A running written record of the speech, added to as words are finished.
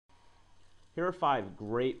Here are 5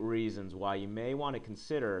 great reasons why you may want to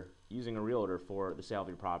consider using a realtor for the sale of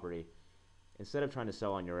your property instead of trying to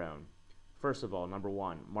sell on your own. First of all, number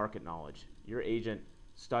 1, market knowledge. Your agent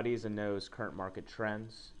studies and knows current market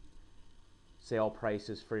trends, sale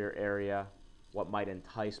prices for your area, what might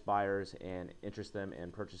entice buyers and interest them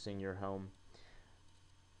in purchasing your home.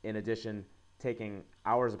 In addition, taking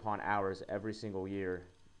hours upon hours every single year,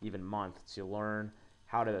 even month, to learn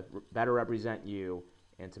how to better represent you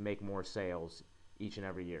and to make more sales each and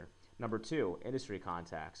every year. Number 2, industry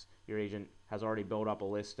contacts. Your agent has already built up a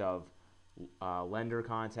list of lender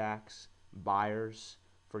contacts, buyers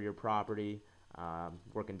for your property,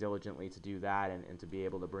 working diligently to do that and to be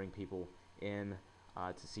able to bring people in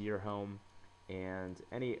to see your home, and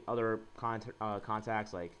any other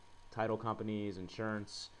contacts like title companies,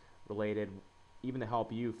 insurance related, even to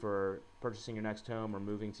help you for purchasing your next home or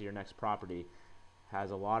moving to your next property,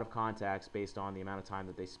 has a lot of contacts based on the amount of time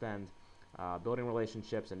that they spend building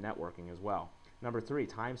relationships and networking as well. Number 3,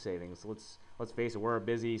 time savings. Let's face it, we're a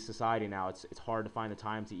busy society now. It's hard to find the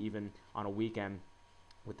time to, even on a weekend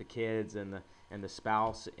with the kids and the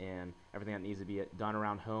spouse and everything that needs to be done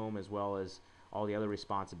around home, as well as all the other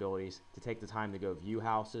responsibilities, to take the time to go view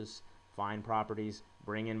houses, find properties,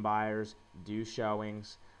 bring in buyers, do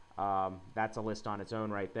showings. That's a list on its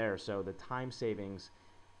own right there. So the time savings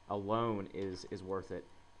alone is worth it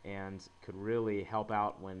and could really help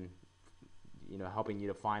out when helping you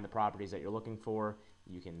to find the properties that you're looking for.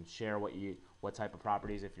 You can share what type of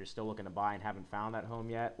properties, if you're still looking to buy and haven't found that home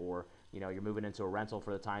yet, or you're moving into a rental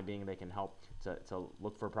for the time being, they can help to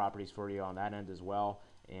look for properties for you on that end as well,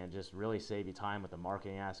 and just really save you time with the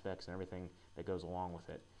marketing aspects and everything that goes along with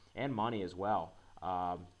it, and money as well.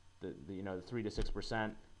 The 3 to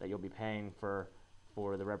 6% that you'll be paying for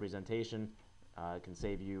the representation can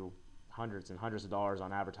save you hundreds and hundreds of dollars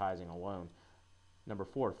on advertising alone. Number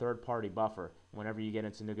 4, third-party buffer. Whenever you get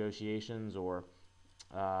into negotiations, or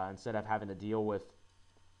instead of having to deal with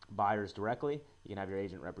buyers directly, you can have your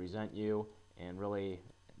agent represent you, and really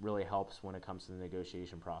helps when it comes to the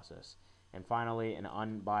negotiation process. And finally, an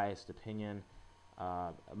unbiased opinion.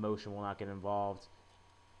 Emotion will not get involved.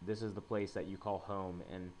 This is the place that you call home,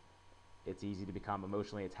 and it's easy to become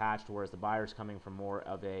emotionally attached, whereas the buyer's coming from more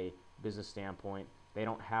of a business standpoint. They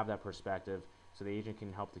don't have that perspective, so the agent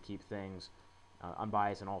can help to keep things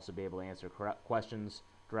unbiased and also be able to answer questions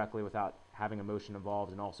directly without having emotion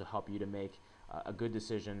involved, and also help you to make a good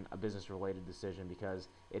decision, a business-related decision, because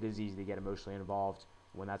it is easy to get emotionally involved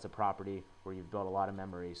when that's a property where you've built a lot of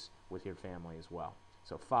memories with your family as well.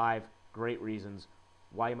 So 5 great reasons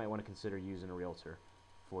why you might want to consider using a realtor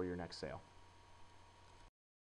for your next sale.